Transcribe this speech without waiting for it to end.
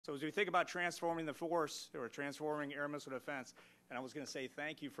So as we think about transforming the force or transforming air missile defense, and I was going to say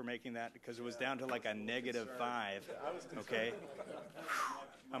thank you for making that because it was down to like a -5. Okay,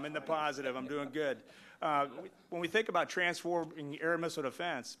 I'm in the positive. I'm doing good. When we think about transforming air missile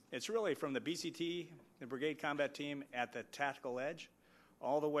defense, it's really from the BCT, the Brigade Combat Team, at the tactical edge,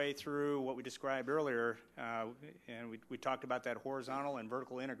 all the way through what we described earlier, and we talked about that horizontal and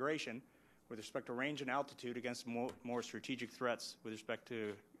vertical integration with respect to range and altitude against more strategic threats with respect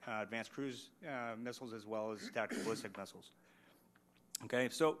to advanced cruise missiles as well as tactical ballistic missiles. Okay,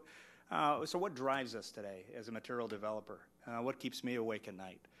 so what drives us today as a material developer? What keeps me awake at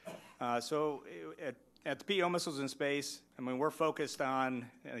night? So at the PEO Missiles in Space, I mean, we're focused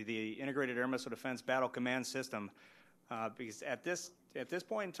on the Integrated Air Missile Defense Battle Command System because at this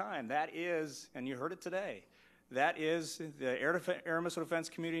point in time, that is, and you heard it today, that is the air missile defense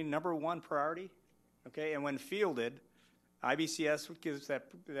community #1 priority. Okay, and when fielded, IBCS gives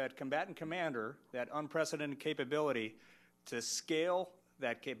that combatant commander that unprecedented capability to scale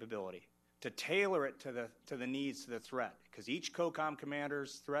that capability, to tailor it to the needs of the threat, because each COCOM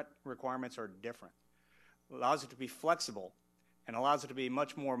commander's threat requirements are different. It allows it to be flexible and allows it to be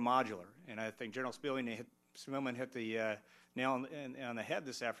much more modular. And I think General Spillman hit the nail on the head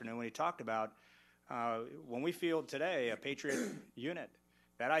this afternoon when he talked about when we field today a Patriot unit,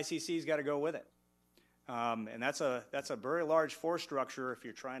 that ICC's got to go with it. And that's a very large force structure if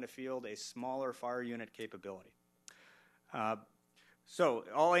you're trying to field a smaller fire unit capability. So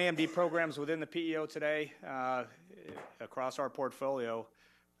all AMD programs within the PEO today across our portfolio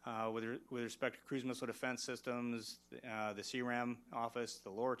with respect to cruise missile defense systems, the CRAM office,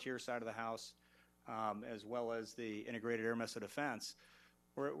 the lower tier side of the house, as well as the integrated air missile defense,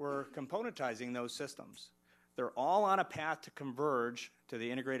 we're componentizing those systems. They're all on a path to converge to the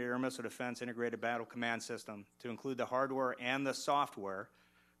integrated air missile defense, integrated battle command system to include the hardware and the software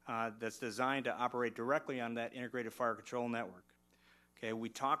that's designed to operate directly on that integrated fire control network. Okay, we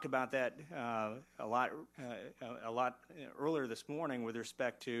talked about that a lot earlier this morning with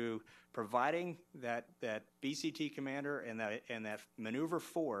respect to providing that BCT commander and that maneuver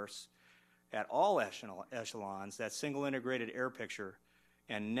force at all echelons, that single integrated air picture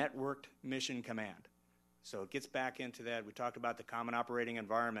and networked mission command. So it gets back into that. We talked about the common operating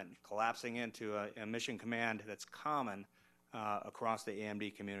environment collapsing into a mission command that's common across the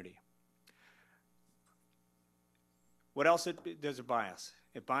AMD community. What else does it buy us?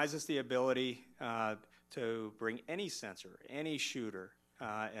 It buys us the ability to bring any sensor, any shooter,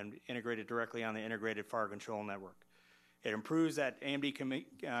 and integrate it directly on the integrated fire control network. It improves that AMD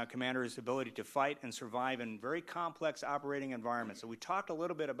commander's ability to fight and survive in very complex operating environments. So we talked a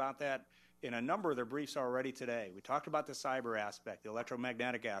little bit about that in a number of their briefs already today. We talked about the cyber aspect, the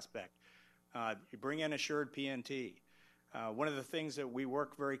electromagnetic aspect. You bring in assured PNT. One of the things that we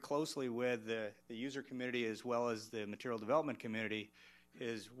work very closely with the user community as well as the material development community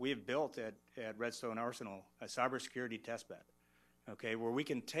is we have built at Redstone Arsenal a cybersecurity testbed, okay, where we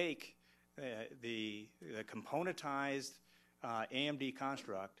can take the componentized AMD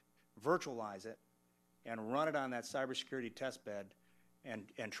construct, virtualize it, and run it on that cybersecurity testbed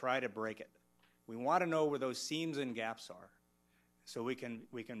and try to break it. We want to know where those seams and gaps are so we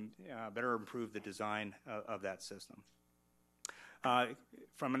can better improve the design of that system.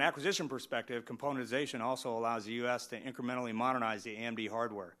 From an acquisition perspective, componentization also allows the U.S. to incrementally modernize the AMD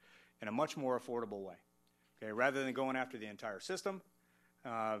hardware in a much more affordable way. Okay, rather than going after the entire system,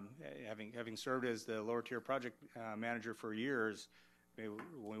 having served as the lower tier project manager for years, when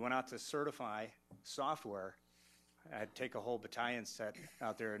we went out to certify software, I'd take a whole battalion set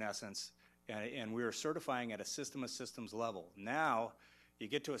out there in essence, and we were certifying at a system of systems level. Now you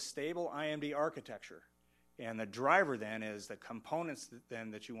get to a stable IMD architecture. And the driver then is the components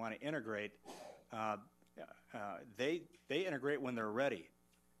that you want to integrate. They integrate when they're ready,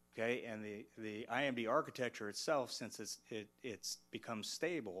 okay? And the IMD architecture itself, since it's become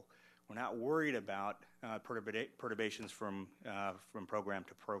stable, we're not worried about perturbations from program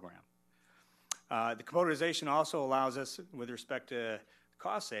to program. The componentization also allows us, with respect to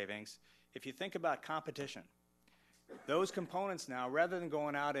cost savings, if you think about competition. Those components now, rather than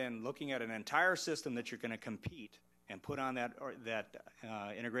going out and looking at an entire system that you're going to compete and put on that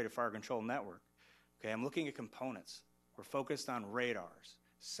integrated fire control network, okay, I'm looking at components. We're focused on radars,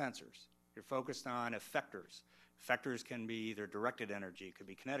 sensors. You're focused on effectors. Effectors can be either directed energy, it could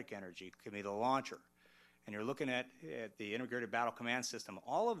be kinetic energy, it could be the launcher. And you're looking at the integrated battle command system.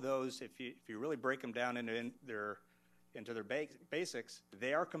 All of those, if you really break them down into their basics,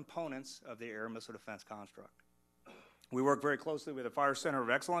 they are components of the air missile defense construct. We work very closely with the Fire Center of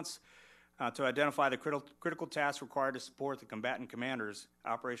Excellence to identify the critical tasks required to support the combatant commanders'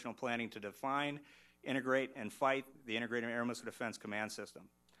 operational planning to define, integrate, and fight the Integrated Air Missile Defense Command System.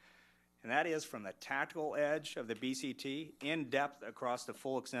 And that is from the tactical edge of the BCT in depth across the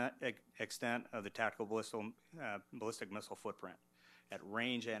full extent of the tactical ballistic missile footprint at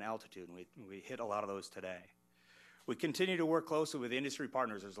range and altitude. And we hit a lot of those today. We continue to work closely with industry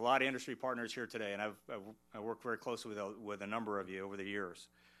partners. There's a lot of industry partners here today, and I've worked very closely with a number of you over the years.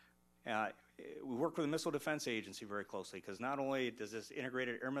 We work with the Missile Defense Agency very closely because not only does this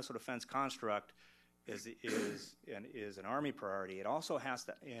integrated air missile defense construct is an Army priority, it also has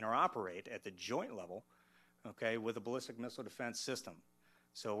to interoperate at the joint level, okay, with the ballistic missile defense system.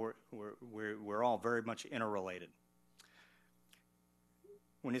 So we're all very much interrelated.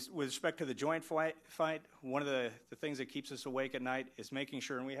 With respect to the joint fight, one of the things that keeps us awake at night is making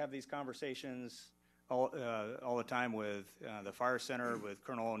sure, and we have these conversations all the time with the Fire Center, with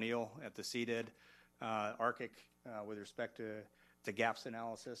Colonel O'Neill at the CDID, ARCIC with respect to gaps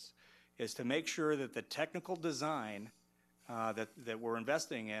analysis, is to make sure that the technical design that we're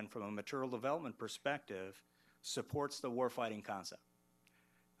investing in from a material development perspective supports the warfighting concept.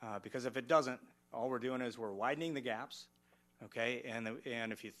 Because if it doesn't, all we're doing is we're widening the gaps, okay?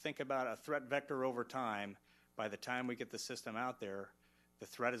 And if you think about a threat vector over time, by the time we get the system out there, the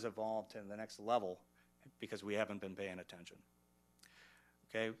threat has evolved to the next level because we haven't been paying attention.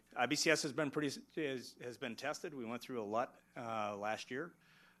 Okay, IBCS has been tested. We went through a lot last year.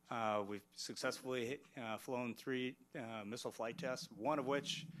 We've successfully flown 3 missile flight tests, one of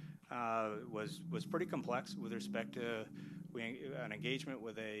which was pretty complex with respect to an engagement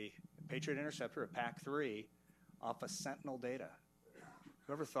with a Patriot interceptor, a PAC-3, off of Sentinel data.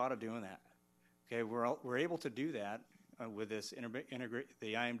 Whoever thought of doing that? Okay, we're able to do that with this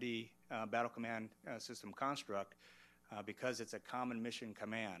the AMD Battle Command System construct because it's a common mission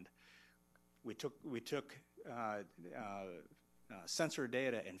command. We took sensor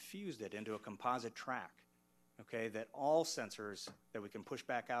data and fused it into a composite track, okay, that all sensors that we can push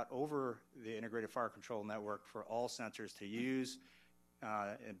back out over the integrated fire control network for all sensors to use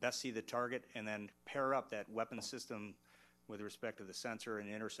and best see the target and then pair up that weapon system with respect to the sensor and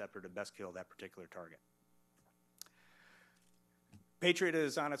interceptor to best kill that particular target. Patriot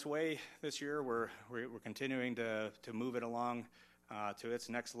is on its way this year. We're continuing to move it along to its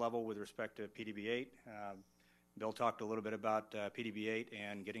next level with respect to PDB-8. Bill talked a little bit about PDB-8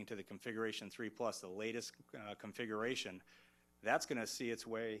 and getting to the configuration 3+, the latest configuration. That's going to see its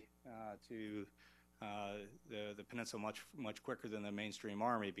way to the peninsula much quicker than the mainstream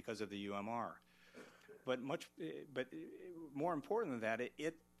Army because of the UMR. But more important than that,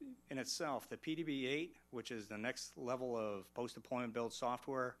 it in itself, the PDB-8, which is the next level of post-deployment build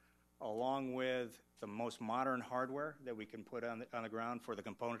software, along with the most modern hardware that we can put on the ground for the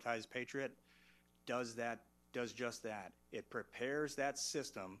componentized Patriot, does just that. It prepares that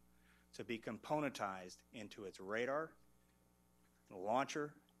system to be componentized into its radar,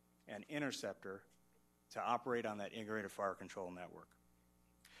 launcher, and interceptor to operate on that integrated fire control network.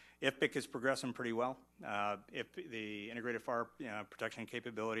 IFPC is progressing pretty well. The integrated fire protection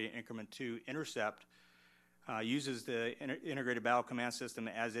capability increment 2 intercept uses the integrated battle command system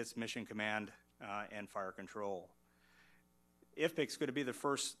as its mission command and fire control. IFPC is going to be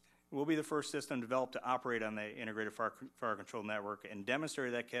will be the first system developed to operate on the integrated fire control network and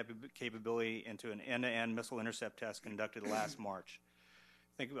demonstrated that capability into an end-to-end missile intercept test conducted last March.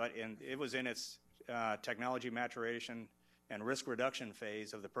 Think about it, and it was in its technology maturation and risk reduction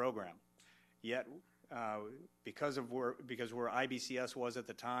phase of the program. Yet, because where IBCS was at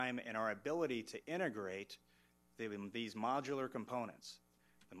the time and our ability to integrate these modular components,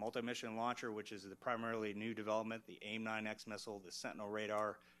 the multi-mission launcher, which is the primarily new development, the AIM-9X missile, the Sentinel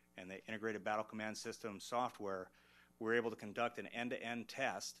radar, and the integrated battle command system software, we're able to conduct an end-to-end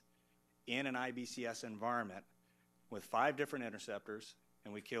test in an IBCS environment with 5 different interceptors,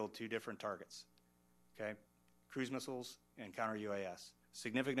 and we killed 2 different targets, okay? Cruise missiles and counter-UAS.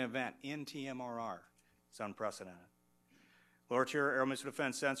 Significant event in TMRR. It's unprecedented. Lower tier air missile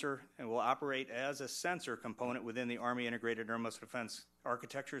defense sensor and will operate as a sensor component within the Army Integrated Air Missile Defense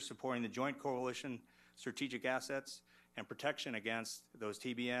architecture, supporting the Joint Coalition strategic assets and protection against those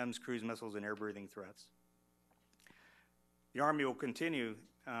TBMs, cruise missiles, and air-breathing threats. The Army will continue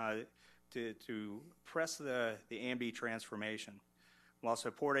to press the AMD transformation while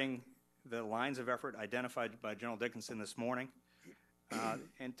supporting the lines of effort identified by General Dickinson this morning,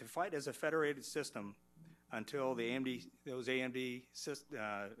 and to fight as a federated system until those AMD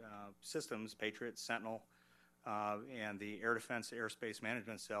systems, Patriot, Sentinel, and the Air Defense Airspace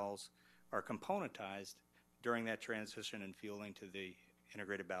Management Cells are componentized during that transition and fielding to the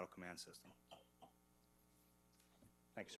Integrated Battle Command System.